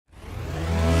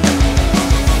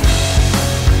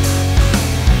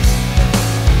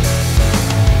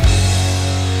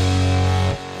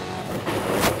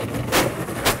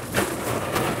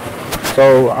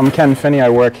So I'm Ken Finne.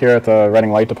 I work here at the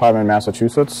Reading Light Department in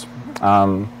Massachusetts.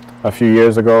 A few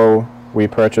years ago, we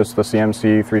purchased the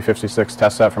CMC 356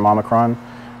 test set from OMICRON.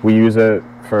 We use it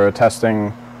for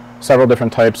testing several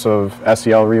different types of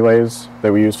SEL relays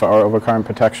that we use for our overcurrent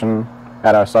protection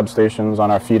at our substations,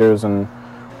 on our feeders, and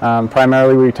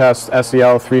primarily we test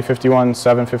SEL 351,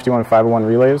 751, 501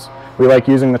 relays. We like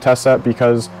using the test set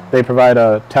because they provide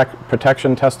a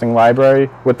protection testing library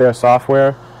with their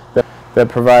software that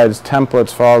provides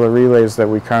templates for all the relays that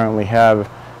we currently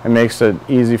have and makes it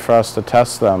easy for us to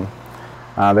test them.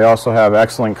 They also have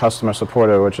excellent customer support,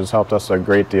 which has helped us a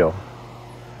great deal.